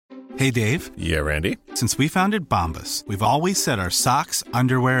Hey, Dave. Yeah, Randy? Since we founded Bombas, we've always said our socks,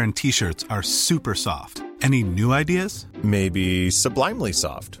 underwear, and T-shirts are super soft. Any new ideas? Maybe sublimely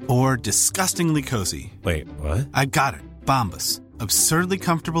soft. Or disgustingly cozy. Wait, what? I got it. Bombas. Absurdly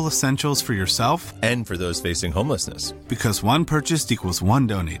comfortable essentials for yourself and for those facing homelessness. Because one purchased equals one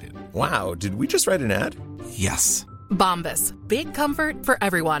donated. Wow, did we just write an ad? Yes. Bombas. Big comfort for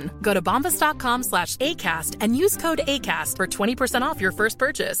everyone. Go to bombas.com/ACAST and use code ACAST for 20% off your first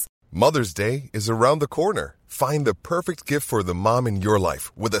purchase. Mother's Day is around the corner. Find the perfect gift for the mom in your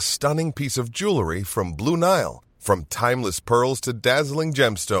life with a stunning piece of jewelry from Blue Nile. From timeless pearls to dazzling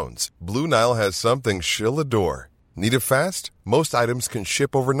gemstones, Blue Nile has something she'll adore. Need it fast? Most items can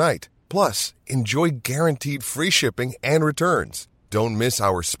ship overnight. Plus, enjoy guaranteed free shipping and returns. Don't miss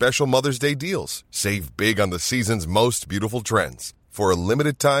our special Mother's Day deals. Save big on the season's most beautiful trends. For a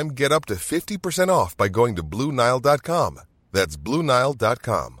limited time, get up to 50% off by going to BlueNile.com. That's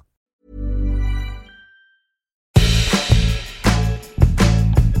BlueNile.com.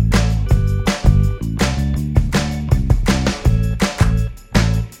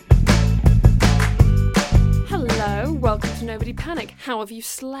 Hello, welcome to Nobody Panic. How have you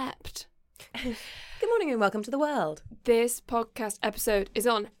slept? Good morning and welcome to the world. This podcast episode is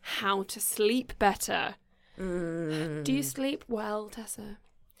on how to sleep better. Do you sleep well, Tessa?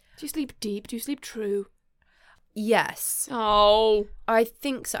 Do you sleep deep? Do you sleep true? Yes. Oh. I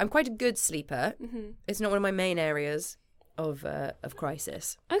think so. I'm quite a good sleeper. Mm-hmm. It's not one of my main areas of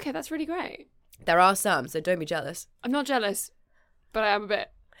crisis. Okay, that's really great. There are some, so don't be jealous. I'm not jealous, but I am a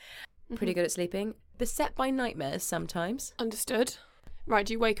bit. Pretty good at sleeping. Beset by nightmares sometimes. Understood. Right,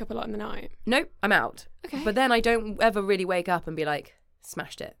 do you wake up a lot in the night? Nope, I'm out. Okay. But then I don't ever really wake up and be like,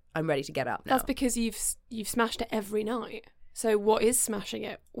 smashed it. I'm ready to get up now. That's because you've smashed it every night. So what is smashing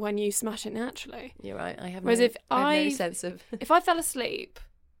it when you smash it naturally? You're right. I have Whereas no, if I have no sense of... if I fell asleep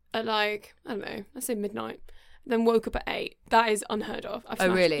at like, I don't know, let's say midnight, then woke up at 8, that is unheard of. I've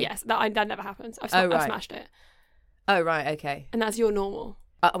smashed, really? Yes, that never happens. I've smashed it. Oh, right, okay. And that's your normal.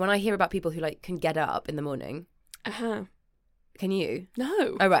 When I hear about people who like can get up in the morning... Uh-huh. Can you?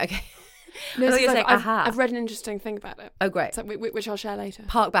 No. Oh, right, okay. No, I thought you were saying, I've read an interesting thing about it. Oh, great. So, which I'll share later.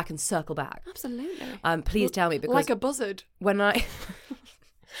 Park back and circle back. Absolutely. Please tell me, because... Like a buzzard. When I...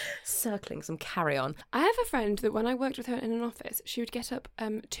 circling some carry-on. I have a friend that when I worked with her in an office, she would get up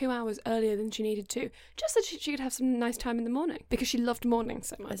 2 hours earlier than she needed to, just so she could have some nice time in the morning, because she loved mornings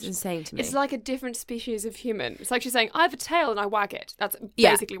so much. That's insane to me. It's like a different species of human. It's like she's saying, I have a tail and I wag it. That's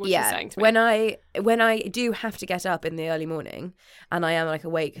basically what she's saying to me. When I do have to get up in the early morning, and I am like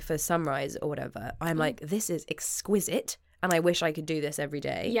awake for sunrise or whatever, I'm like, this is exquisite, and I wish I could do this every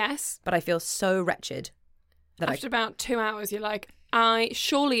day. Yes. But I feel so wretched. After about 2 hours, you're like,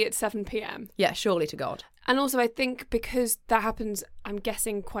 surely it's 7 p.m. Yeah, surely to God. And also, I think because that happens, I'm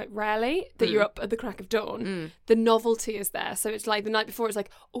guessing quite rarely, that you're up at the crack of dawn, the novelty is there. So it's like the night before, it's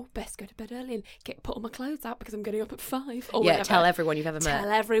like, oh, best go to bed early and put all my clothes out because I'm getting up at 5. Or whatever. Tell everyone you've ever met.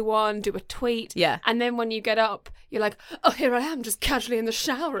 Tell everyone, do a tweet. Yeah. And then when you get up, you're like, oh, here I am, just casually in the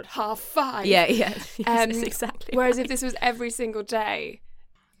shower at 5:30. Yeah. Yes, exactly. Whereas if this was every single day,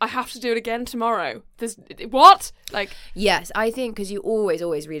 I have to do it again tomorrow. What? Like, yes, I think because you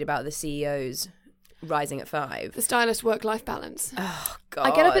always read about the CEOs rising at 5. The stylist work-life balance. Oh, God.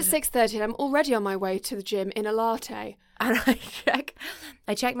 I get up at 6:30 and I'm already on my way to the gym in a latte. And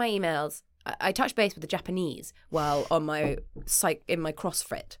I check my emails. I touch base with the Japanese while on my in my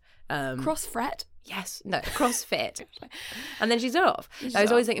CrossFit. CrossFit? Yes, no, CrossFit. And then she's off. I was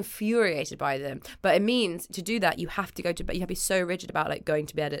always like infuriated by them. But it means to do that, you have to go to bed. You have to be so rigid about like going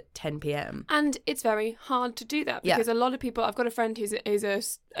to bed at 10 p.m. And it's very hard to do that because a lot of people, I've got a friend who's an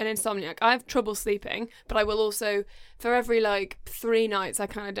insomniac. I have trouble sleeping, but I will also, for every like 3 nights I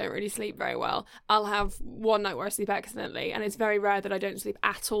kind of don't really sleep very well, I'll have one night where I sleep excellently, and it's very rare that I don't sleep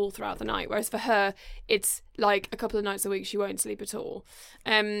at all throughout the night. Whereas for her, it's like a couple of nights a week she won't sleep at all.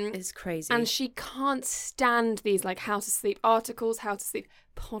 It's crazy. And she can't stand these like how to sleep articles, how to sleep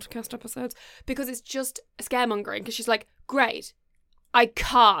podcast episodes, because it's just scaremongering. Because she's like, great, I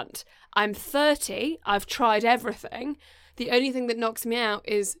can't. I'm 30. I've tried everything. The only thing that knocks me out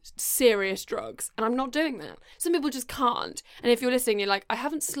is serious drugs, and I'm not doing that. Some people just can't. And if you're listening, you're like, I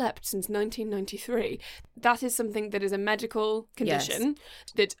haven't slept since 1993. That is something that is a medical condition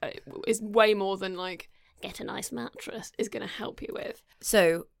that is way more than like, get a nice mattress is going to help you with.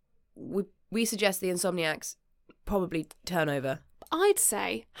 So we suggest the insomniacs probably turn over. I'd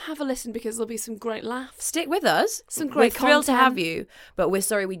say have a listen because there'll be some great laughs. Stick with us. Some great We're thrilled to content. have you, but we're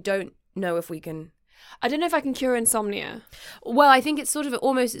sorry we don't know if we can I don't know if I can cure insomnia. Well, I think it's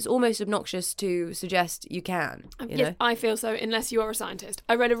almost obnoxious to suggest you can. You know? I feel so, unless you are a scientist.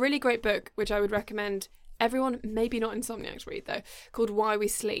 I read a really great book, which I would recommend everyone, maybe not insomniacs, read though, called Why We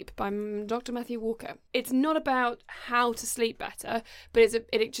Sleep by Dr. Matthew Walker. It's not about how to sleep better, but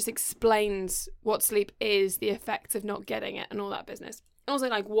it just explains what sleep is, the effects of not getting it, and all that business. Also,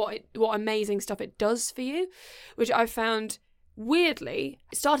 like what amazing stuff it does for you, which I found weirdly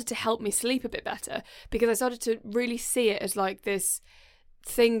started to help me sleep a bit better, because I started to really see it as like this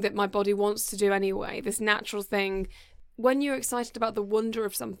thing that my body wants to do anyway, this natural thing. When you're excited about the wonder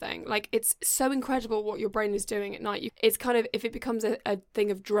of something, like, it's so incredible what your brain is doing at night. It's kind of, if it becomes a thing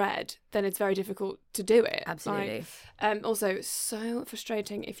of dread, then it's very difficult to do it. Absolutely. Also, so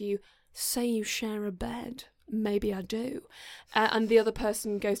frustrating if you say you share a bed. Maybe I do. And the other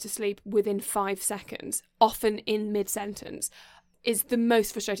person goes to sleep within 5 seconds, often in mid-sentence, is the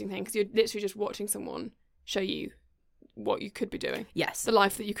most frustrating thing, because you're literally just watching someone show you what you could be doing. Yes. The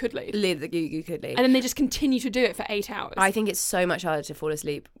life that you could lead. You could lead. And then they just continue to do it for 8 hours. I think it's so much harder to fall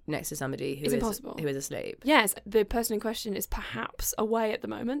asleep next to somebody who impossible. Who is asleep. Yes, the person in question is perhaps away at the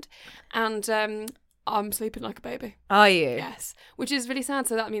moment, and I'm sleeping like a baby. Are you? Yes, which is really sad.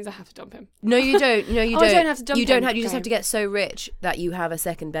 So that means I have to dump him. No, you don't. No, you don't. I don't have to dump you don't him. have. You just Okay. have to get so rich that you have a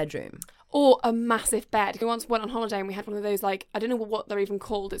second bedroom. Or a massive bed. We once went on holiday and we had one of those, like, I don't know what they're even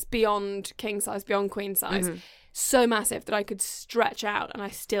called. It's beyond king size, beyond queen size. Mm-hmm. So massive that I could stretch out and I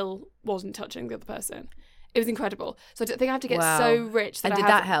still wasn't touching the other person. It was incredible. So I think I have to get Wow. so rich that And I did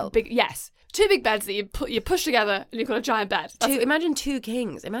have that help? Yes. 2 big beds that you push together and you've got a giant bed. Imagine 2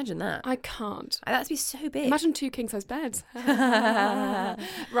 kings. Imagine that. I can't. That'd be so big. Imagine 2 king-size beds.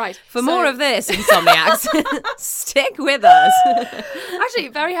 Right. For more of this, Insomniacs, stick with us. Actually,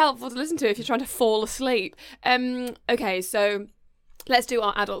 very helpful to listen to if you're trying to fall asleep. Okay, so let's do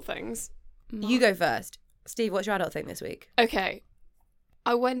our adult things. You go first. Steve, what's your adult thing this week? Okay.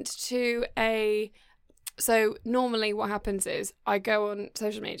 I went to So normally what happens is I go on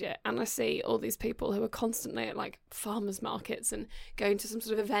social media and I see all these people who are constantly at like farmers markets and going to some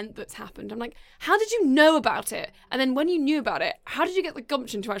sort of event that's happened. I'm like, how did you know about it? And then when you knew about it, how did you get the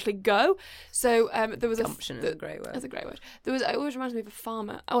gumption to actually go? So there was Gumption is a great word. That's a great word. It always reminds me of a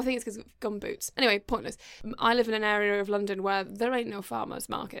farmer. Oh, I think it's because of gum boots. Anyway, pointless. I live in an area of London where there ain't no farmers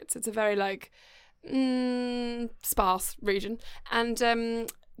markets. It's a very like sparse region. And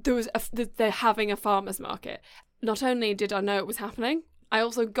they're having a farmer's market. Not only did I know it was happening, I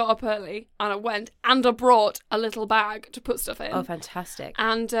also got up early and I went and I brought a little bag to put stuff in. Oh, fantastic.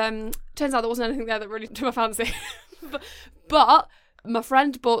 And turns out there wasn't anything there that really took my fancy. but my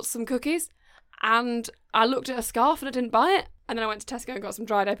friend bought some cookies and I looked at a scarf and I didn't buy it. And then I went to Tesco and got some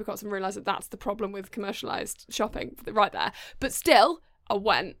dried apricots and realised that that's the problem with commercialised shopping right there. But still, I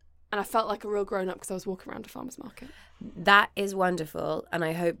went. And I felt like a real grown-up because I was walking around a farmer's market. That is wonderful. And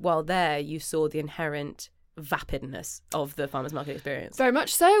I hope while there you saw the inherent vapidness of the farmer's market experience. Very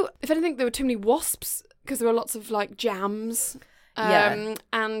much so. If anything, there were too many wasps because there were lots of like jams. Yeah.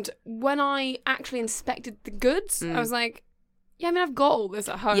 And when I actually inspected the goods, I was like, yeah, I mean, I've got all this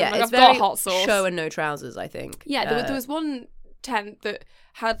at home. Yeah, like, it's I've very got hot sauce. show and no trousers, I think. Yeah, there was one tent that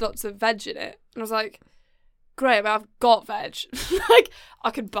had lots of veg in it. And I was like, great, but I've got veg. Like, I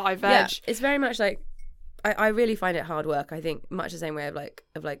could buy veg. Yeah, it's very much like I really find it hard work. I think much the same way of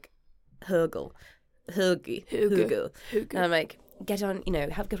hurgle. And I'm like, get on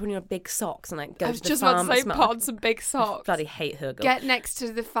your big socks and like go I to was the just about to farmer's say, market. put on some big socks. Bloody hate hurgle. Get next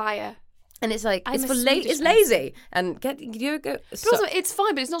to the fire. And it's like, I'm it's a for Swedish it's lazy. And go. But also, it's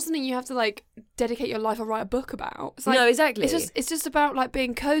fine, but it's not something you have to like dedicate your life or write a book about. It's like, No, exactly. It's just about like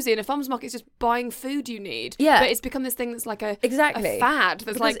being cozy, and a farmer's market is just buying food you need. Yeah. But it's become this thing that's like a Exactly. fad. That's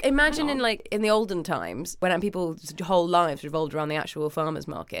Because like, imagine hang on. in the olden times when people's whole lives revolved around the actual farmer's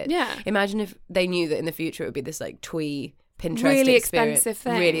market. Yeah. Imagine if they knew that in the future it would be this like twee Pinterest Really experience, expensive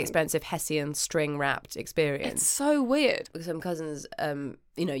thing. really expensive Hessian string wrapped experience. It's so weird. Some cousins,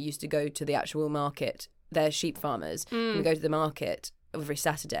 used to go to the actual market. They're sheep farmers, and go to the market every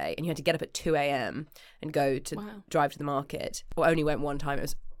Saturday, and you had to get up at 2 a.m. and go to drive to the market. Well, I only went one time. It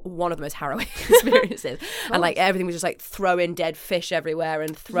was one of the most harrowing experiences, and like everything was just like throw in dead fish everywhere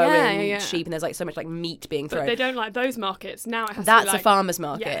and throw in sheep, and there's like so much like meat being thrown. But they don't like those markets. Now it has That's to be like, a farmer's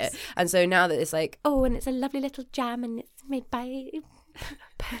market. Yes. And so now that it's like, oh, and it's a lovely little jam and it's made by...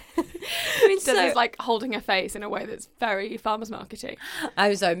 Della's like holding her face in a way that's very farmer's markety.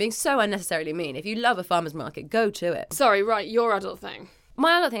 I'm sorry, I'm being so unnecessarily mean. If you love a farmer's market, go to it. Sorry, right, your adult thing.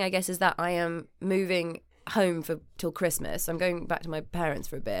 My other thing, I guess, is that I am moving home till Christmas. I'm going back to my parents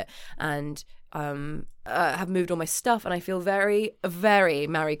for a bit, and have moved all my stuff, and I feel very, very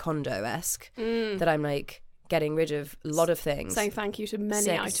Marie Kondo-esque that I'm like getting rid of a lot of things. Saying thank you to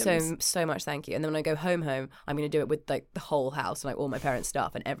many items. So much thank you. And then when I go home, I'm going to do it with like the whole house, like all my parents'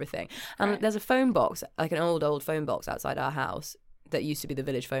 stuff and everything. And there's a phone box, like an old phone box outside our house that used to be the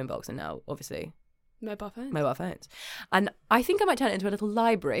village phone box, and now obviously mobile phones. And I think I might turn it into a little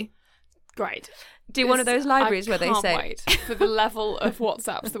library. Great. Do one of those libraries where they say... I can't wait for the level of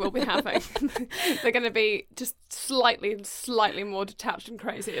WhatsApps that we'll be having. They're going to be just slightly more detached and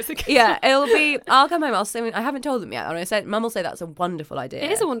crazy as a kid. Yeah, it'll be... I'll come home, I'll say... I haven't told them yet. And I said, Mum will say that's a wonderful idea.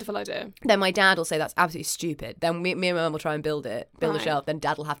 It is a wonderful idea. Then my dad will say that's absolutely stupid. Then me and my mum will try and build a shelf. Then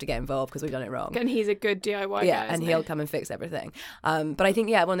Dad will have to get involved because we've done it wrong. And he's a good DIY guy. Yeah, and he'll come and fix everything. But I think,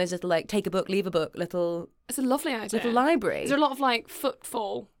 one of those little, like, take a book, leave a book, little... It's a lovely idea. Little library. Is there a lot of, like,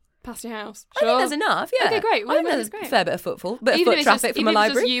 footfall past your house? Sure. I think there's enough, yeah. Okay, great. Well, I think there's a fair bit of footfall, but even foot traffic from a library. Even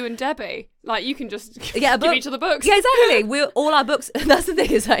if it's just you and Debbie, like, you can just give each other books. Yeah, exactly. All our books, that's the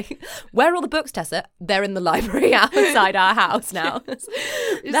thing, is like, where are all the books, Tessa? They're in the library outside our house now. That's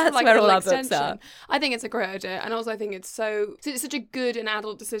like where all our books are. I think it's a great idea, and also I think it's such a good and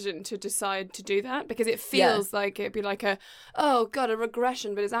adult decision to decide to do that, because it feels like it'd be like a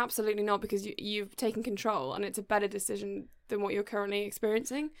regression, but it's absolutely not, because you've taken control, and it's a better decision than what you're currently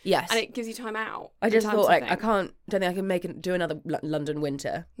experiencing. Yes. And it gives you time out. I just thought, like, don't think I can do another London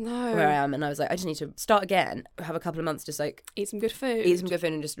winter. No. Where I am. And I was like, I just need to start again, have a couple of months, just like... Eat some good food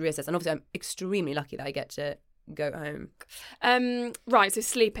and just reassess. And obviously I'm extremely lucky that I get to go home. Right, so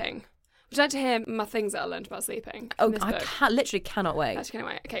sleeping. Would you like to hear my things that I learned about sleeping? I literally cannot wait.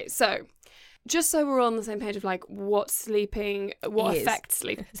 Okay, so... Just so we're all on the same page of like what affects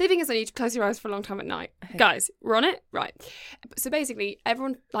sleep. Sleeping is when you close your eyes for a long time at night. Okay. Guys, we're on it? Right. So basically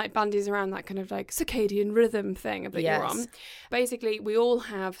everyone like bandies around that kind of like circadian rhythm thing that you're on. Basically we all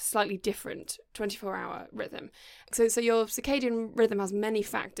have slightly different 24-hour rhythm. So your circadian rhythm has many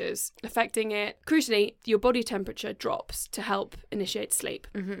factors affecting it. Crucially, your body temperature drops to help initiate sleep.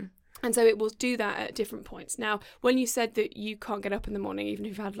 Mm-hmm. And so it will do that at different points. Now, when you said that you can't get up in the morning, even if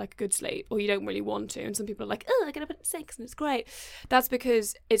you've had like a good sleep, or you don't really want to, and some people are like, oh, I get up at 6 and it's great. That's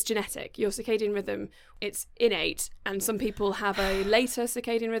because it's genetic. Your circadian rhythm, it's innate. And some people have a later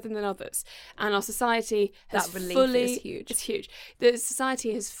circadian rhythm than others. And our society has is huge. It's huge. The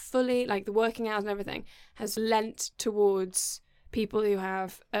society has fully, like the working hours and everything, has lent towards people who are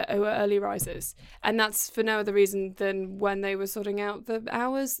early risers, and that's for no other reason than when they were sorting out the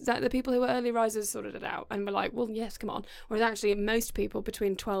hours, that the people who were early risers sorted it out and were like, well, yes, come on. Whereas actually most people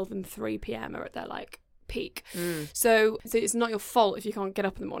between 12 and 3 p.m. are at their like peak. So it's not your fault if you can't get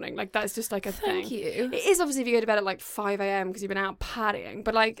up in the morning. Like that's just like a thing. Thank you. It is obviously if you go to bed at like 5 a.m. because you've been out partying,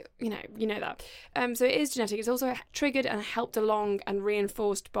 but like you know that. So it is genetic. It's also triggered and helped along and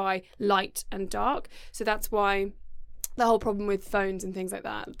reinforced by light and dark. So that's why the whole problem with phones and things like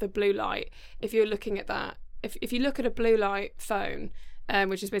that, the blue light, if you're looking at that, if you look at a blue light phone,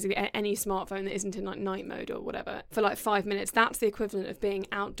 which is basically any smartphone that isn't in like night mode or whatever, for like 5 minutes, that's the equivalent of being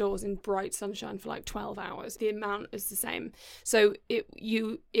outdoors in bright sunshine for like 12 hours. The amount is the same. So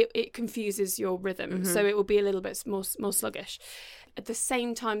it confuses your rhythm. Mm-hmm. So it will be a little bit more sluggish. At the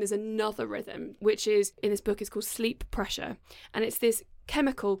same time, there's another rhythm, which is, in this book, is called sleep pressure. And it's this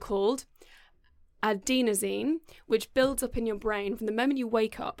chemical called adenosine, which builds up in your brain from the moment you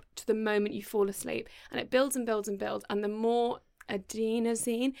wake up to the moment you fall asleep. And it builds and builds and builds. And the more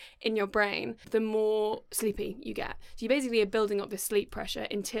adenosine in your brain, the more sleepy you get. So you basically are building up this sleep pressure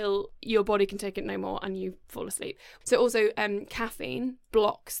until your body can take it no more and you fall asleep. So also caffeine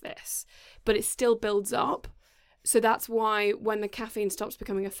blocks this, but it still builds up. So that's why when the caffeine stops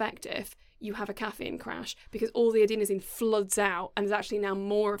becoming effective, you have a caffeine crash, because all the adenosine floods out and there's actually now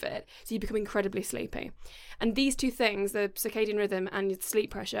more of it. So you become incredibly sleepy. And these two things, the circadian rhythm and your sleep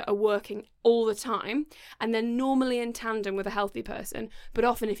pressure, are working all the time. And they're normally in tandem with a healthy person. But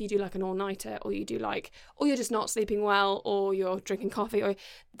often if you do like an all-nighter, or you do like, or you're just not sleeping well, or you're drinking coffee, or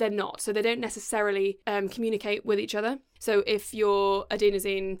they're not. So they don't necessarily communicate with each other. So if your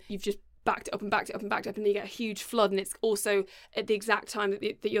adenosine, you've just backed it up and backed it up and backed it up, and you get a huge flood, and it's also at the exact time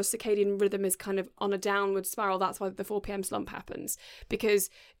that your circadian rhythm is kind of on a downward spiral. That's why the 4 p.m. slump happens,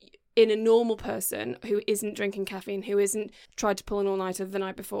 because in a normal person who isn't drinking caffeine, who isn't tried to pull an all-nighter the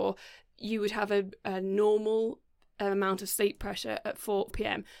night before, you would have a normal amount of sleep pressure at 4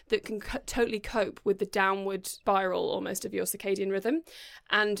 p.m. that can totally cope with the downward spiral almost of your circadian rhythm.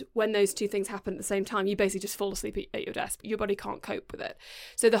 And when those two things happen at the same time, you basically just fall asleep at your desk. Your body can't cope with it.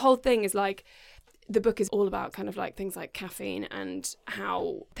 So the whole thing is like, the book is all about kind of like things like caffeine and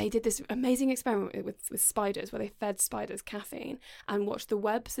how they did this amazing experiment with spiders where they fed spiders caffeine and watched the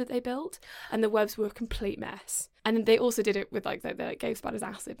webs that they built, and the webs were a complete mess. And then they also did it with like they gave spiders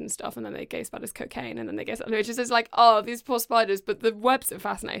acid and stuff, and then they gave spiders cocaine, and then they gave, which is just like, oh, these poor spiders. But the webs are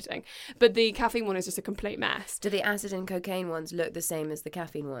fascinating. But the caffeine one is just a complete mess. Do the acid and cocaine ones look the same as the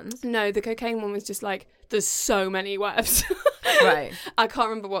caffeine ones? No, the cocaine one was just like, there's so many webs. Right. I can't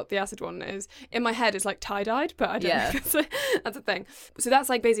remember what the acid one is. In my head, it's like tie-dyed, but I don't know. That's a thing. So that's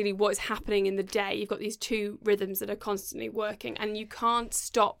like basically what is happening in the day. You've got these two rhythms that are constantly working, and you can't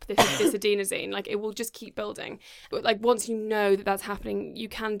stop this adenosine. Like, it will just keep building. But like, once you know that that's happening, you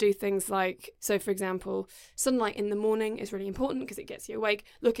can do things like, so for example, sunlight in the morning is really important because it gets you awake.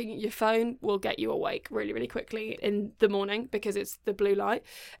 Looking at your phone will get you awake really, really quickly in the morning because it's the blue light.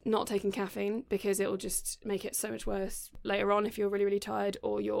 Not taking caffeine because it will just make it so much worse later on if you're really, really tired,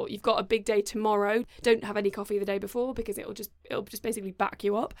 or you've got a big day tomorrow. Don't have any coffee the day before because it'll just basically back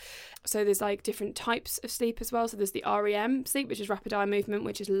you up. So there's like different types of sleep as well. So there's the REM sleep, which is rapid eye movement,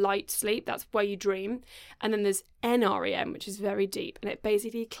 which is light sleep. That's where you dream. And then there's NREM, which is very deep, and it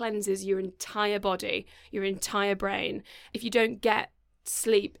basically cleanses your entire body, your entire brain. If you don't get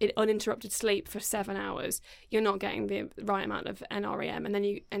sleep, uninterrupted sleep for 7 hours, you're not getting the right amount of NREM, and then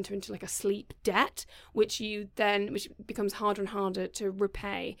you enter into like a sleep debt, which becomes harder and harder to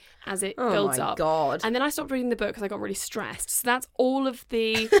repay as it builds up. Oh my God. And then I stopped reading the book because I got really stressed. So that's all of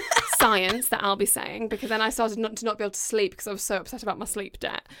the science that I'll be saying, because then I started not be able to sleep because I was so upset about my sleep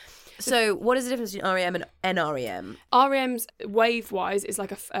debt. So what is the difference between REM and NREM? REM's wave-wise is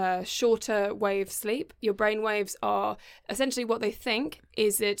like a shorter wave sleep. Your brain waves are essentially what they think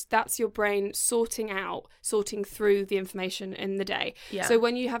is that that's your brain sorting through the information in the day. Yeah. So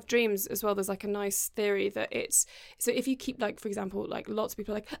when you have dreams as well, there's like a nice theory that so if you keep, like, for example, like lots of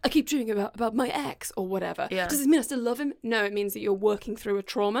people are like, I keep dreaming about my ex or whatever. Yeah. Does this mean I still love him? No, it means that you're working through a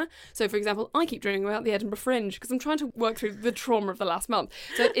trauma. So for example, I keep dreaming about the Edinburgh Fringe because I'm trying to work through the trauma of the last month.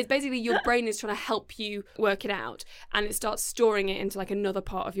 So it's basically your brain is trying to help you work it out, and it starts storing it into like another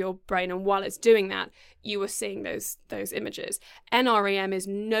part of your brain, and while it's doing that, you are seeing those images. NREM is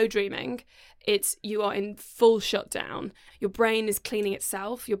no dreaming. You are in full shutdown. Your brain is cleaning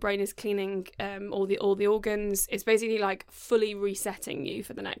itself. Your brain is cleaning all the organs. It's basically like fully resetting you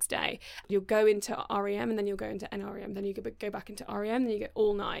for the next day. You'll go into REM, and then you'll go into NREM, then you go back into REM, then you go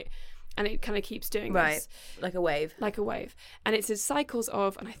all night. And it kind of keeps doing this. Like a wave. Like a wave. And it's cycles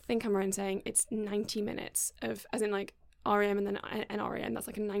of, and I think I'm right in saying it's 90 minutes of, as in like REM and then NREM, that's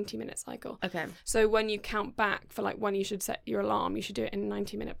like a 90-minute cycle. Okay. So when you count back for like when you should set your alarm, you should do it in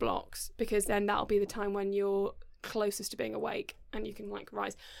 90-minute blocks, because then that'll be the time when you're closest to being awake and you can like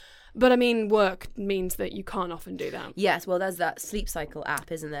rise. But I mean, work means that you can't often do that. Yes, well, there's that Sleep Cycle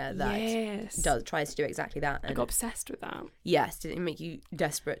app, isn't there, that tries to do exactly that. I got obsessed with that. Yes, did it make you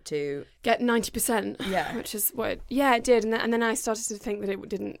desperate to get 90%? Yeah, which is what. It did, and then I started to think that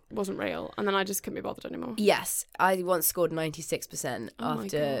it wasn't real, and then I just couldn't be bothered anymore. Yes, I once scored 96%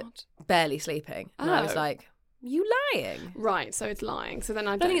 after barely sleeping, and I was like, you lying? Right, so it's lying. So then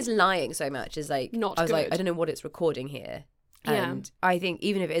I don't think it's lying so much as like not. I was good. Like, I don't know what it's recording here. And I think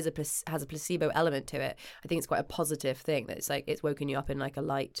even if it has a placebo element to it, I think it's quite a positive thing that it's like it's woken you up in like a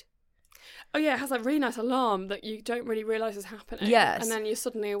light. Oh yeah, it has that really nice alarm that you don't really realise is happening. Yes. And then you're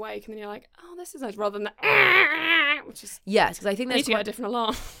suddenly awake and then you're like, oh, this is nice, rather than the which is... Yes, because I think I need to get a different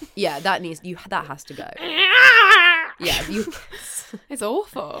alarm. Yeah, that has to go. Yeah. It's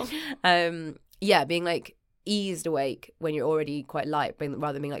awful. Yeah, being like eased awake when you're already quite light,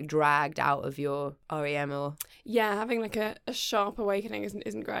 rather than being like dragged out of your REM or... Yeah, having like a sharp awakening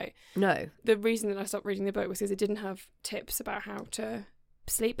isn't great. No. The reason that I stopped reading the book was because it didn't have tips about how to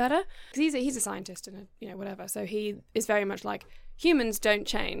sleep better. Because he's a scientist and whatever, so he is very much like, humans don't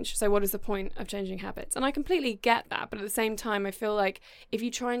change, so what is the point of changing habits? And I completely get that, but at the same time I feel like if you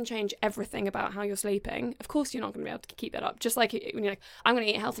try and change everything about how you're sleeping, of course you're not going to be able to keep that up. Just like when you're like, I'm going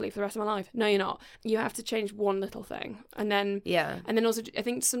to eat healthily for the rest of my life. No, you're not. You have to change one little thing, and then also I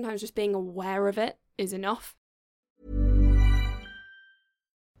think sometimes just being aware of it is enough.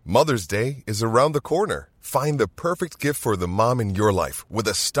 Mother's Day is around the corner. Find the perfect gift for the mom in your life with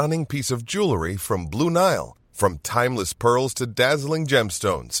a stunning piece of jewelry from Blue Nile. From timeless pearls to dazzling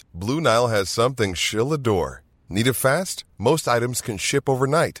gemstones, Blue Nile has something she'll adore. Need it fast? Most items can ship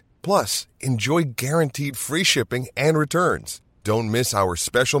overnight. Plus, enjoy guaranteed free shipping and returns. Don't miss our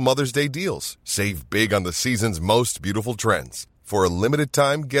special Mother's Day deals. Save big on the season's most beautiful trends. For a limited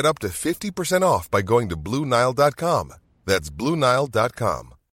time, get up to 50% off by going to BlueNile.com. That's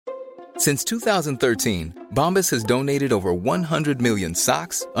BlueNile.com. Since 2013, Bombas has donated over 100 million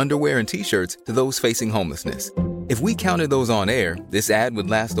socks, underwear, and T-shirts to those facing homelessness. If we counted those on air, this ad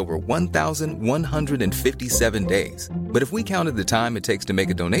would last over 1,157 days. But if we counted the time it takes to make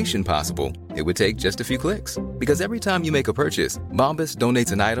a donation possible, it would take just a few clicks. Because every time you make a purchase, Bombas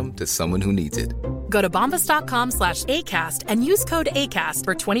donates an item to someone who needs it. Go to bombas.com/ACAST and use code ACAST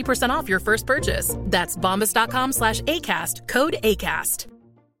for 20% off your first purchase. That's bombas.com/ACAST, code ACAST.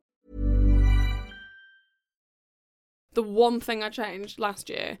 The one thing I changed last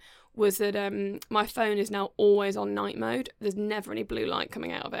year was that my phone is now always on night mode. There's never any blue light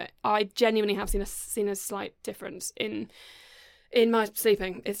coming out of it. I genuinely have seen a slight difference in my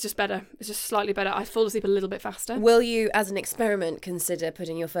sleeping. It's just better. It's just slightly better. I fall asleep a little bit faster. Will you, as an experiment, consider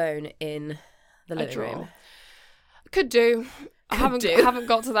putting your phone in the living room? Could do. I haven't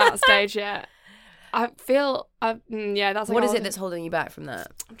got to that stage yet. I feel, that's like... What is it that's holding you back from that?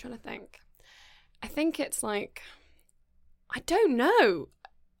 I'm trying to think. I think it's like, I don't know,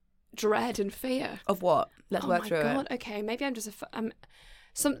 dread and fear. Of what? Let's work through it. Oh my God, okay, maybe I'm just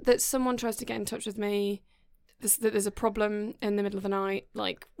that someone tries to get in touch with me, that there's a problem in the middle of the night,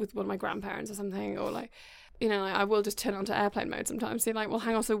 like with one of my grandparents or something, or like, I will just turn it onto airplane mode sometimes. So like, well,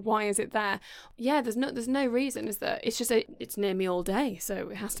 hang on, so why is it there? Yeah, there's no reason, is there? It's just it's near me all day, so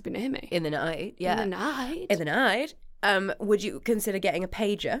it has to be near me. In the night, yeah. In the night. Would you consider getting a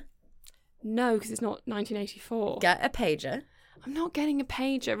pager? No, because it's not 1984. Get a pager. I'm not getting a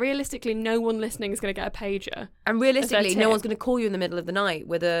pager. Realistically, no one listening is going to get a pager. And realistically, no one's going to call you in the middle of the night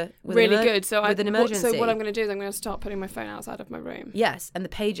with an emergency. So what I'm going to do is I'm going to start putting my phone outside of my room. Yes, and the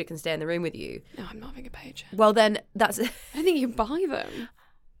pager can stay in the room with you. No, I'm not having a pager. Well, then that's... I don't think you can buy them.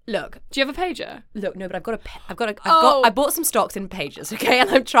 Look. Do you have a pager? Look, no, but I bought some stocks in pagers, okay?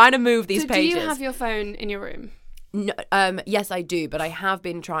 And I'm trying to move these pagers. Do you have your phone in your room? No, yes, I do, but I have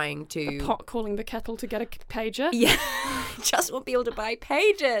been trying to... A pot calling the kettle to get a pager? Yeah, just want people to buy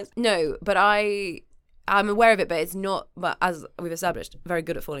pages. No, but I'm aware of it, but it's not, but as we've established, very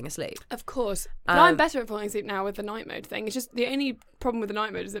good at falling asleep. Of course. But I'm better at falling asleep now with the night mode thing. It's just the only problem with the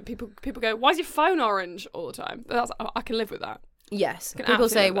night mode is that people go, why is your phone orange all the time? But I can live with that. Yes. People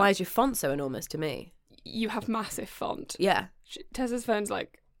say, why is your font so enormous to me? You have massive font. Yeah. Tessa's phone's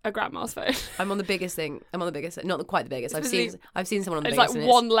like a grandma's phone. I'm on the biggest thing. Not quite the biggest. I've seen someone on the biggest. It's like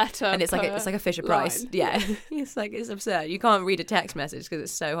one letter, and it's like a Fisher Price. Yeah, it's absurd. You can't read a text message because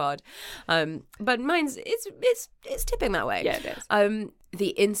it's so hard. But mine's it's tipping that way. Yeah, it is.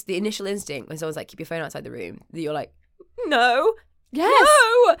 The initial instinct when someone's like, keep your phone outside the room, you're like, no. Yes.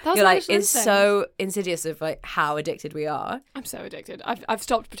 No! You're like, it's so insidious of like how addicted we are. I'm so addicted. I've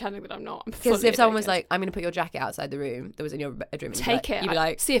stopped pretending that I'm not. Because if someone was like, I'm going to put your jacket outside the room that was in your bedroom. Take it. You'd be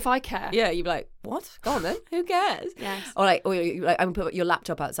like, see if I care. Yeah, you'd be like, what? Go on then. Who cares? Yes. Or I'm going to put your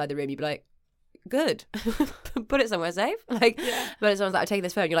laptop outside the room. You'd be like, good. Put it somewhere safe. Like, yeah. But if someone's like, I'm taking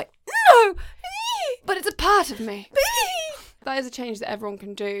this phone. You're like, no! But it's a part of me. That is a change that everyone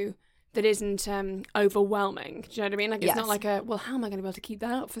can do. That isn't overwhelming. Do you know what I mean? Like, it's not like how am I going to be able to keep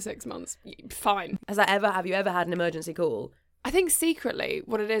that up for 6 months? Fine. Have you ever had an emergency call? I think secretly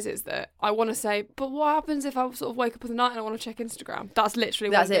what it is that I want to say, but what happens if I sort of wake up in the night and I want to check Instagram? That's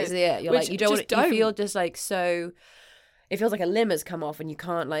literally what it is. Yeah. You're like, you feel just like so... It feels like a limb has come off and you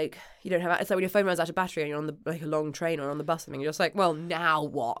can't you don't have... It's like when your phone runs out of battery and you're on a long train or on the bus or something, you're just like, well, now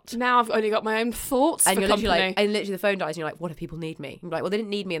what? Now I've only got my own thoughts and for you're company. literally the phone dies and you're like, what if people need me? And you're like, well, they didn't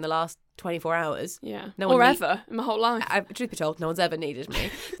need me in the last 24 hours. Yeah. Or ever in my whole life. Truth be told, no one's ever needed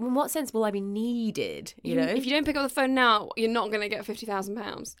me. In what sense will I be needed, you know? If you don't pick up the phone now, you're not going to get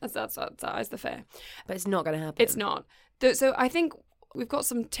 £50,000. That is the fear. But it's not going to happen. It's not. So I think we've got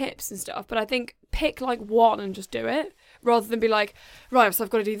some tips and stuff, but I think pick like one and just do it rather than be like, right, so I've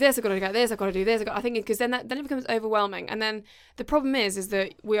got to do this, I've got to get this, I've got to do this. I think because then it becomes overwhelming. And then the problem is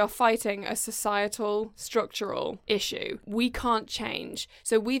that we are fighting a societal, structural issue. We can't change.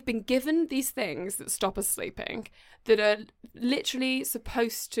 So we've been given these things that stop us sleeping that are literally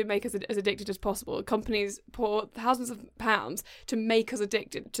supposed to make us as addicted as possible. Companies pour thousands of pounds to make us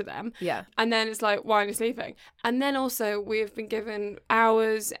addicted to them. Yeah. And then it's like, why aren't you sleeping? And then also we've been given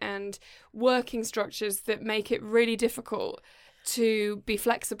hours and working structures that make it really difficult to be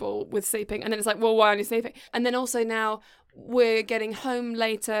flexible with sleeping. And then it's like, well, why aren't you sleeping? And then also now we're getting home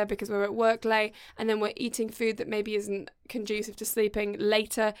later because we're at work late, and then we're eating food that maybe isn't conducive to sleeping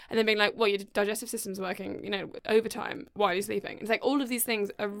later, and then being like, well, your digestive system's working, overtime, why are you sleeping? And it's like all of these things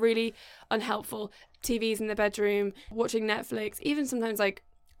are really unhelpful. TVs in the bedroom, watching Netflix, even sometimes like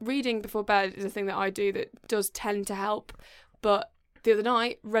reading before bed is a thing that I do that does tend to help, but The other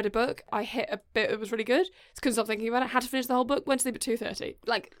night, read a book. I hit a bit that was really good. Couldn't stop thinking about it. Had to finish the whole book. Went to sleep at 2:30.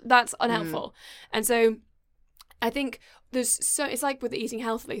 Like, that's unhelpful. And so I think it's like with the eating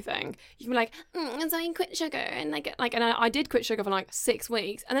healthily thing. You can be like, so I quit sugar, and I did quit sugar for like 6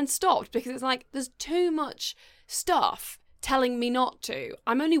 weeks, and then stopped because it's like there's too much stuff telling me not to.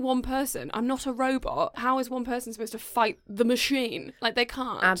 I'm only one person. I'm not a robot. How is one person supposed to fight the machine? Like, they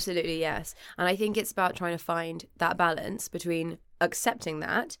can't. Absolutely, yes. And I think it's about trying to find that balance between accepting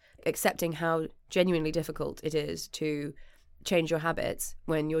how genuinely difficult it is to change your habits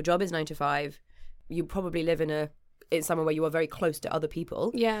when your job is 9 to 5. You probably live in somewhere where you are very close to other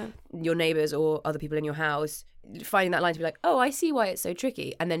people. Yeah. Your neighbours or other people in your house. Finding that line to be like, oh, I see why it's so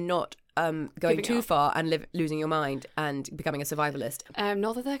tricky. And then not going too far and losing your mind and becoming a survivalist.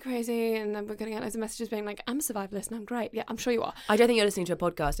 Not that they're crazy, and then we're going to get loads of messages being like, I'm a survivalist and I'm great. Yeah, I'm sure you are. I don't think you're listening to a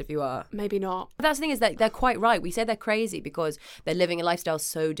podcast if you are. Maybe not. But that's the thing, is that they're quite right. We say they're crazy because they're living a lifestyle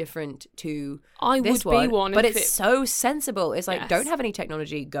so different to this one. I would be one. But it's so sensible. It's like, don't have any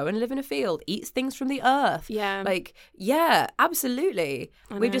technology. Go and live in a field. Eat things from the earth. Yeah. Like, yeah, absolutely.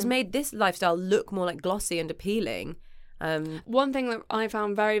 We've just made this lifestyle look more like glossy and appealing. One thing that I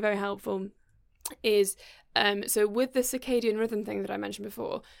found very, very helpful is so with the circadian rhythm thing that I mentioned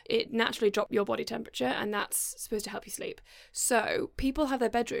before, it naturally drops your body temperature, and that's supposed to help you sleep. So people have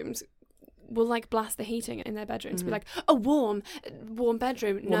their bedrooms will like blast the heating in their bedrooms, be like, a warm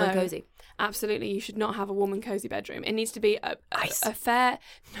bedroom. Warm and cozy. Absolutely, you should not have a warm and cozy bedroom. It needs to be a fair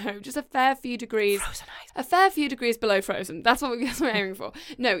few degrees. Frozen ice. A fair few degrees below frozen. That's what we're aiming for.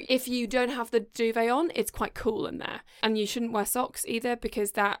 No, if you don't have the duvet on, it's quite cool in there. And you shouldn't wear socks either,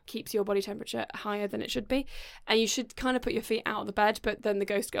 because that keeps your body temperature higher than it should be. And you should kind of put your feet out of the bed, but then the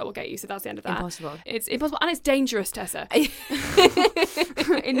ghost girl will get you, so that's the end of that. Impossible. It's impossible, and it's dangerous, Tessa.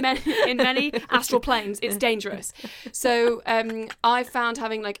 in many astral planes, it's dangerous. So I found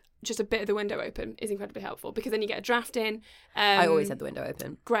having like just a bit of the window open is incredibly helpful, because then you get a draft in. I always had the window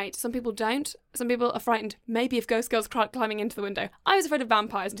open. Great. Some people don't. Some people are frightened maybe of ghost girls climbing into the window. I was afraid of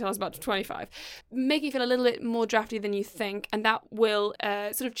vampires until I was about 25. Make you feel a little bit more drafty than you think, and that will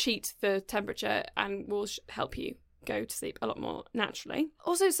sort of cheat the temperature and will help you go to sleep a lot more naturally.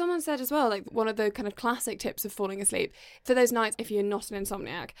 Also, someone said as well, like, one of the kind of classic tips of falling asleep, for those nights, if you're not an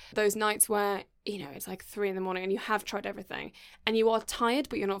insomniac, those nights where, you know, it's like 3 a.m. and you have tried everything and you are tired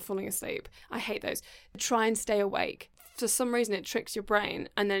but you're not falling asleep. I hate those. Try and stay awake. For some reason it tricks your brain,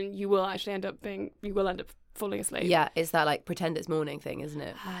 and then you will actually end up falling asleep. Yeah, it's that like pretend it's morning thing, isn't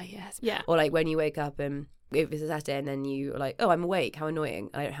it? Ah, yes. Yeah. Or like when you wake up and if it's a Saturday and then you're like, oh, I'm awake, how annoying,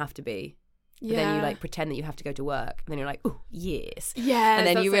 I don't have to be. But then you like pretend that you have to go to work, and then you're like, oh, yes. Yeah. And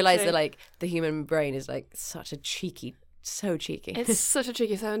then you realise that like the human brain is like such a cheeky. So cheeky. It's such a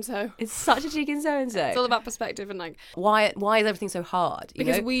cheeky so-and-so. It's such a cheeky so-and-so. It's all about perspective and like... Why is everything so hard?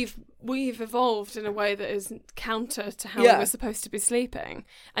 Because we've evolved in a way that is counter to how we're supposed to be sleeping.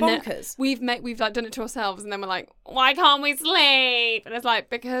 And bonkers. Then we've like done it to ourselves, and then we're like, why can't we sleep? And it's like,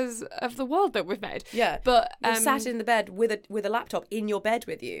 because of the world that we've made. Yeah. But you're sat in the bed with a laptop in your bed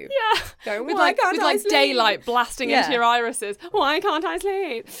with you. Yeah. Going, with why can't I sleep? Daylight blasting into your irises. Why can't I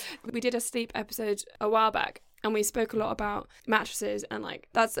sleep? We did a sleep episode a while back, and we spoke a lot about mattresses, and like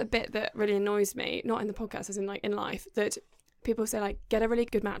that's a bit that really annoys me, not in the podcast, as in like in life, that people say like, get a really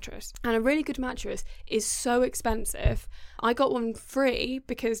good mattress. And a really good mattress is so expensive. I got one free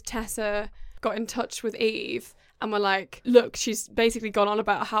because Tessa got in touch with Eve and we're like, look, she's basically gone on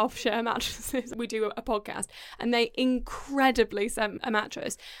about how share mattresses. We do a podcast, and they incredibly sent a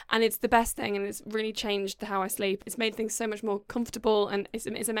mattress, and it's the best thing, and it's really changed how I sleep. It's made things so much more comfortable, and it's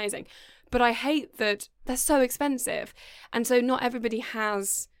amazing. But I hate that they're so expensive, and so not everybody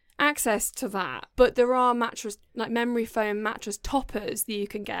has access to that. But there are mattress, like memory foam mattress toppers that you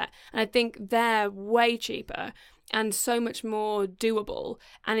can get, and I think they're way cheaper and so much more doable.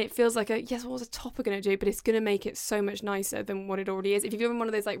 And it feels like yes, what's a topper going to do? But it's going to make it so much nicer than what it already is. If you're in one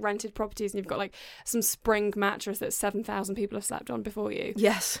of those like rented properties and you've got like some spring mattress that 7,000 people have slept on before you.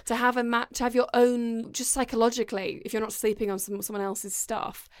 Yes. To have to have your own, just psychologically, if you're not sleeping on someone else's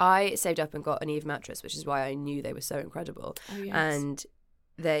stuff. I saved up and got an Eve mattress, which is why I knew they were so incredible. Oh, yes. And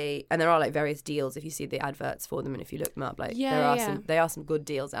there are like various deals if you see the adverts for them, and if you look them up, like there are some good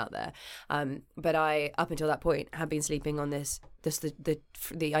deals out there. But I, up until that point, had been sleeping on the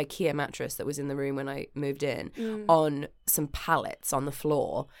IKEA mattress that was in the room when I moved in, on some pallets on the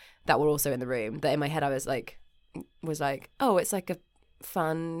floor that were also in the room. That in my head I was like, oh, it's like a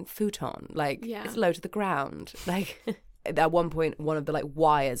fun futon, like it's low to the ground, like. at one point, one of the like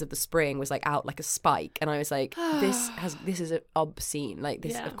wires of the spring was like out like a spike, and I was like, this is obscene. Like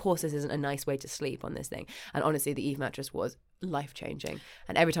this, of course, this isn't a nice way to sleep on this thing. And honestly, the Eve mattress was life changing.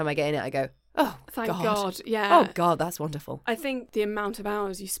 And every time I get in it, I go, oh, thank God. Yeah. Oh God, that's wonderful. I think the amount of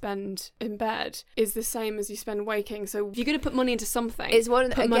hours you spend in bed is the same as you spend waking. So if you're going to put money into something, It's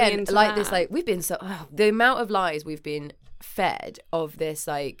one put money again into like that. this. Like we've been the amount of lies we've been fed of this,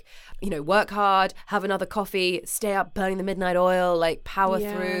 like, you know, work hard, have another coffee, stay up burning the midnight oil, like power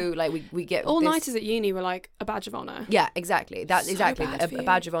through, like we get all this... nighters at uni were like a badge of honor. Yeah, exactly. That's So exactly bad for a you.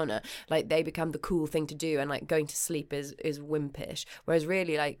 badge of honor. Like they become the cool thing to do, and like going to sleep is wimpish. Whereas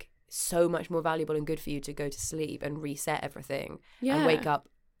really, like, so much more valuable and good for you to go to sleep and reset everything and wake up.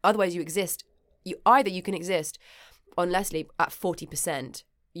 Otherwise, you can exist on less sleep at 40%.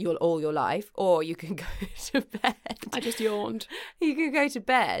 All your life, or you can go to bed. I just yawned. You can go to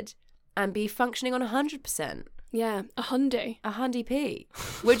bed and be functioning on 100%. Yeah, a hundy p.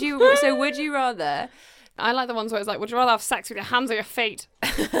 Would you rather? I like the ones where it's like, would you rather have sex with your hands or your feet?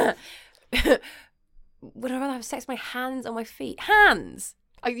 Would I rather have sex with my hands or my feet? Hands.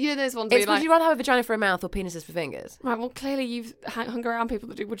 You know those ones where It's you're would like, you rather have a vagina for a mouth or penises for fingers? right, well, clearly you've hung around people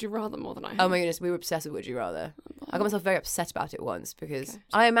that do would you rather more than I have. Oh my goodness, we were obsessed with would you rather. I got myself very upset about it once because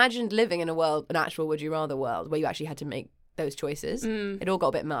I imagined living in an actual would you rather world where you actually had to make those choices. It all got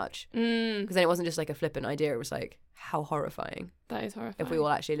a bit much because then it wasn't just like a flippant idea. It was like, how horrifying That is horrifying. if we all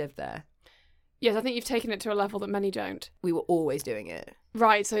actually lived there. Yes, I think you've taken it to a level that many don't. We were always doing it.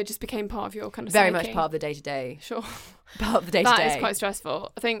 Right, so it just became part of your kind of Very psyche. much part of the day-to-day. Sure. Part of the day-to-day. That is quite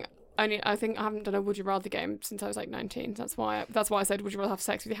stressful. I think I haven't done a would you rather game since I was like 19. That's why I said would you rather have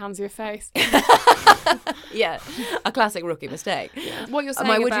sex with your hands or your face? Yeah, a classic rookie mistake. Yeah. What you're saying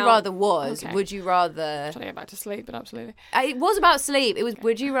My would you about- rather was, Okay. would you rather... Trying to get back to sleep, but absolutely. It was about sleep. It was,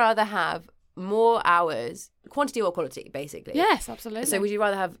 would you rather have more hours, quantity or quality, basically? Yes, absolutely. So would you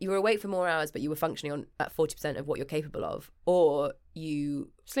rather have, you were awake for more hours, but you were functioning at 40% of what you're capable of, or you...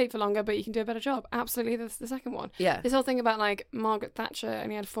 sleep for longer, but you can do a better job? Absolutely, that's the second one. Yeah. This whole thing about like Margaret Thatcher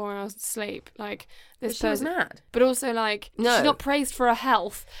only had 4 hours of sleep, like this She was person, mad. but also like No. she's not praised for her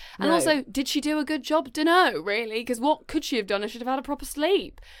health, and No. also did she do a good job? Dunno, really, because what could she have done if she'd have had a proper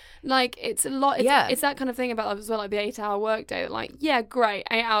sleep? Like it's a lot. It's that kind of thing about as well, like the 8-hour workday. That like, yeah, great,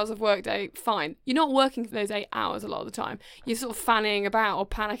 8 hours of workday, fine. You're not working for those 8 hours a lot of the time. You're sort of fanning about or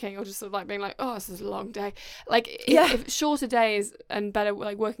panicking or just sort of like being like, oh, this is a long day. Like if shorter days and better,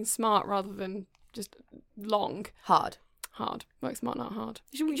 like working smart rather than just long. Hard. Work smart, not hard.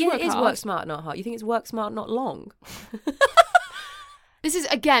 You should Yeah, work it is hard. work smart, not hard. You think it's work smart, not long? This is,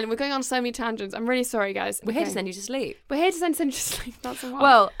 again, we're going on so many tangents. I'm really sorry, guys. We're here to Okay. send you to sleep. We're here to send you to sleep. That's why.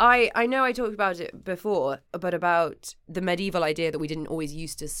 Well, I know I talked about it before, but about the medieval idea that we didn't always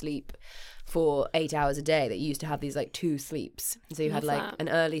used to sleep for 8 hours a day, that you used to have these like 2 sleeps. So you had Love like that. an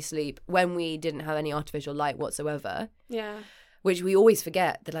early sleep when we didn't have any artificial light whatsoever, yeah. which we always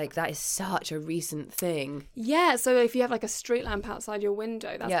forget that like that is such a recent thing. Yeah, so if you have like a street lamp outside your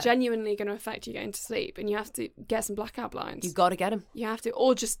window, that's Yeah. genuinely going to affect you going to sleep, and you have to get some blackout blinds. You got to get them. You have to,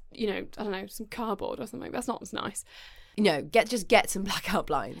 or just, I don't know, some cardboard or something. That's not as nice. You know, get some blackout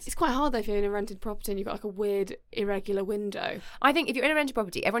blinds. It's quite hard though if you're in a rented property and you've got like a weird, irregular window. I think if you're in a rented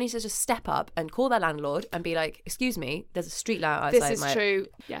property, everyone needs to just step up and call their landlord and be like, "Excuse me, there's a street light outside." This is true.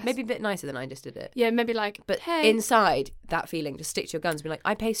 Yes. Maybe a bit nicer than I just did it. Yeah, maybe like, But hey. inside that feeling, just stick to your guns and be like,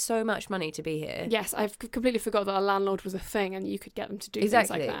 I pay so much money to be here. Yes, I've completely forgot that a landlord was a thing and you could get them to do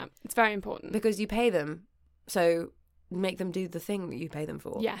Exactly. things like that. It's very important. Because you pay them, so make them do the thing that you pay them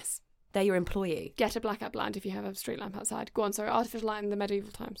for. Yes. They're your employee. Get a blackout blind if you have a street lamp outside. Go on, sorry, artificial light in the medieval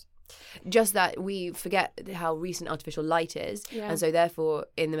times. Just that we forget how recent artificial light is. Yeah. And so therefore,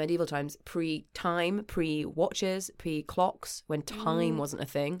 in the medieval times, pre-time, pre-watches, pre-clocks, when time wasn't a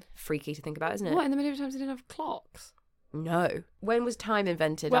thing. Freaky to think about, isn't it? What, in the medieval times they didn't have clocks? No. When was time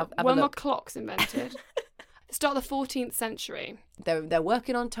invented? Well, Have a when were look. clocks invented? The start of the 14th century. They're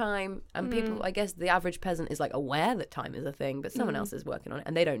working on time, and people, I guess the average peasant is like aware that time is a thing, but someone else is working on it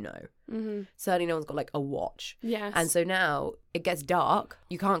and they don't know. Mm-hmm. Certainly no one's got like a watch. Yes. And so now it gets dark.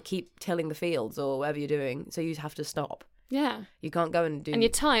 You can't keep tilling the fields or whatever you're doing, so you have to stop. Yeah. You can't go and do... And you're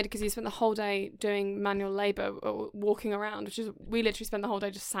tired because you spent the whole day doing manual labour or walking around, which is, we literally spend the whole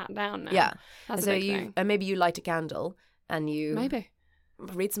day just sat down now. Yeah. That's and a so big you thing. and maybe you light a candle and you Maybe.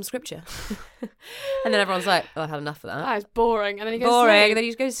 read some scripture. And then everyone's like, oh, I've had enough of that. That is boring. And then you go Boring. to sleep. And then you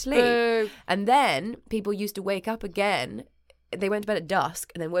just go to sleep. Boo. And then people used to wake up again. They went to bed at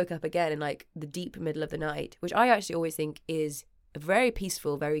dusk and then woke up again in like the deep middle of the night, which I actually always think is a very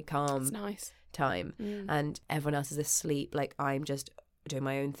peaceful, very calm It's nice. time. And everyone else is asleep. Like, I'm just doing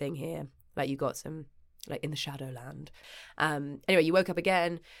my own thing here. Like, you got some like in the Shadowland. Anyway, you woke up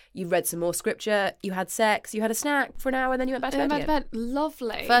again, you read some more scripture, you had sex, you had a snack for an hour, and then you went back to bed again.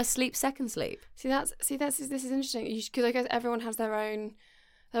 Lovely. First sleep, second sleep. This is interesting because I guess everyone has their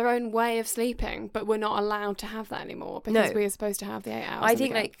own way of sleeping, but we're not allowed to have that anymore because we are supposed to have the 8 hours. I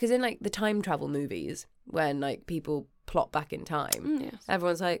think like because in like the time travel movies when like people plot back in time, yes.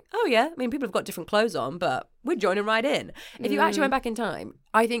 everyone's like, oh yeah, I mean people have got different clothes on, but we're joining right in. If you actually went back in time,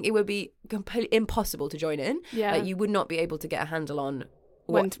 I think it would be completely impossible to join in. Yeah, like you would not be able to get a handle on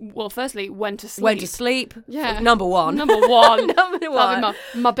firstly, when to sleep. When to sleep. Yeah. Number one. Number one. That'd be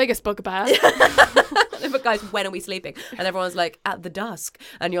my biggest bugbear. But guys, when are we sleeping? And everyone's like, at the dusk.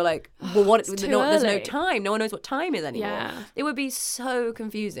 And you're like, well, there's no time. No one knows what time is anymore. Yeah. It would be so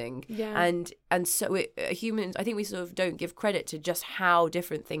confusing. Yeah. And so humans, I think we sort of don't give credit to just how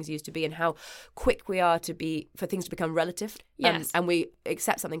different things used to be and how quick we are for things to become relative. Yes. And we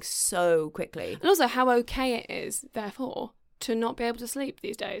accept something so quickly. And also how okay it is, therefore, to not be able to sleep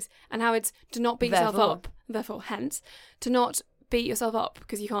these days, and how it's to not beat yourself up. Therefore, hence, to not beat yourself up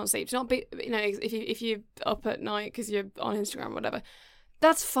because you can't sleep. To not be, if you're up at night because you're on Instagram or whatever,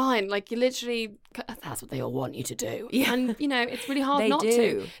 that's fine. Like you literally, that's what they all want you to do. Yeah. And it's really hard not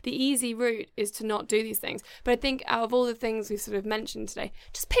to. The easy route is to not do these things. But I think out of all the things we've sort of mentioned today,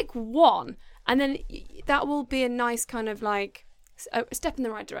 just pick one, and then that will be a nice kind of like a step in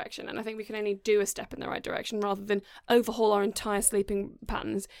the right direction. And I think we can only do a step in the right direction rather than overhaul our entire sleeping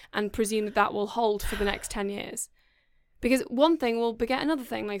patterns and presume that will hold for the next 10 years. Because one thing will beget another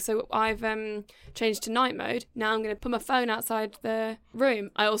thing. Like, so I've changed to night mode. Now I'm going to put my phone outside the room.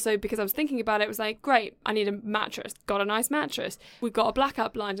 I also, because I was thinking about it, was like, great, I need a mattress. Got a nice mattress. We've got a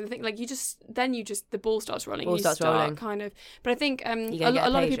blackout blind. And I think, like, the ball starts rolling. Rolling. Kind of. But I think a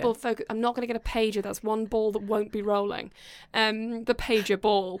lot of people focus, I'm not going to get a pager. That's one ball that won't be rolling. The pager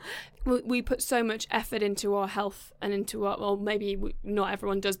ball. We put so much effort into our health and into our, well, maybe not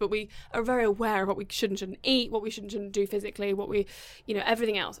everyone does, but we are very aware of what we shouldn't eat, what we shouldn't do physically, what we,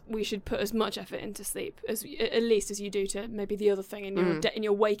 everything else. We should put as much effort into sleep as at least as you do to maybe the other thing in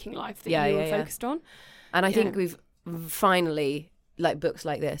your waking life that you're focused on. And I think we've finally, like books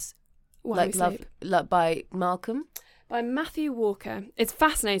like this, like Love by Malcolm. By Matthew Walker. It's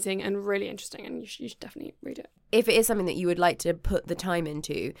fascinating and really interesting, and you should definitely read it. If it is something that you would like to put the time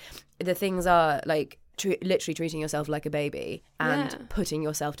into, the things are like literally treating yourself like a baby and putting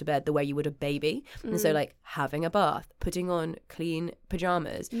yourself to bed the way you would a baby. And so like having a bath, putting on clean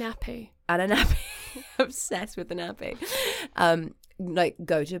pajamas. Nappy. And a nappy. Obsessed with the nappy. Like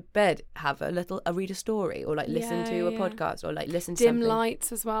go to bed, have read a story, or like listen to a podcast, or like listen to dim something.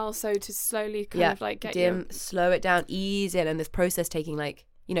 Lights as well, so to slowly kind of like get slow it down, ease in, and this process taking like,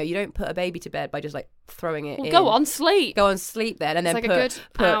 you don't put a baby to bed by just like throwing it in. Go on sleep then, and then like put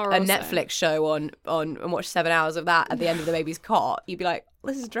a Netflix show on and watch 7 hours of that at the end of the baby's cot. You'd be like,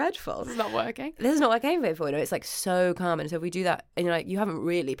 this is dreadful. This is not working. This is not what I came for. It's like so calm. And so if we do that, and you're like, you haven't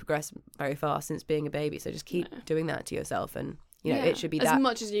really progressed very far since being a baby, so just keep doing that to yourself, and it should be as that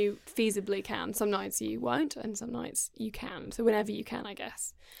much as you feasibly can. Some nights you won't, and some nights you can. So whenever you can, I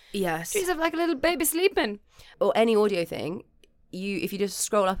guess. Yes. Treat yourself like a little baby sleeping. Or any audio thing. If you just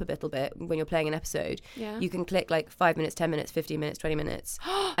scroll up a little bit when you're playing an episode, you can click like 5 minutes, 10 minutes, 15 minutes, 20 minutes,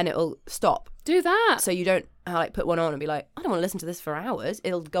 and it'll stop. Do that. So you don't like put one on and be like, I don't want to listen to this for hours.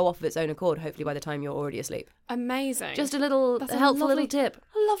 It'll go off of its own accord, hopefully by the time you're already asleep. Amazing. Just a helpful little tip.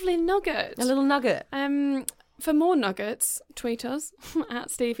 A lovely nugget. A little nugget. For more nuggets, tweet us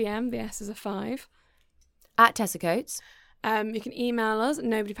at Stevie M. The S is a 5. At Tessa Coates. You can email us at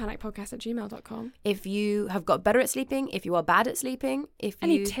nobodypanicpodcast@gmail.com. If you have got better at sleeping, if you are bad at sleeping,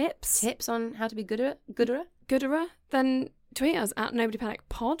 any tips on how to be gooder, then tweet us at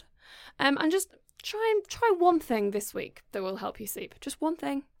nobodypanicpod. And just try one thing this week that will help you sleep. Just one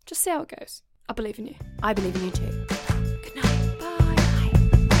thing. Just see how it goes. I believe in you. I believe in you too. Good night. Bye.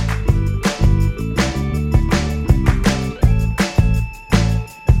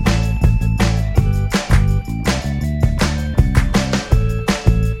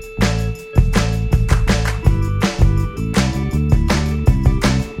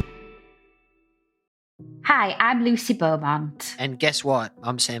 Hi, I'm Lucy Beaumont. And guess what?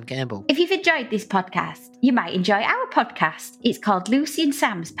 I'm Sam Campbell. If you've enjoyed this podcast, you might enjoy our podcast. It's called Lucy and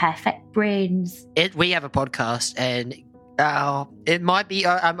Sam's Perfect Brains. We have a podcast, and it might be,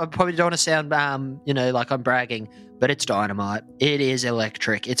 I probably don't want to sound, like I'm bragging, but it's dynamite. It is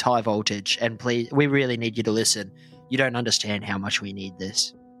electric. It's high voltage. And please, we really need you to listen. You don't understand how much we need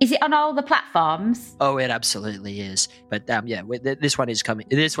this. Is it on all the platforms? Oh, it absolutely is. But this one is coming.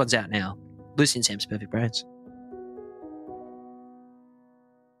 This one's out now. Lucy and Sam's Perfect Brains.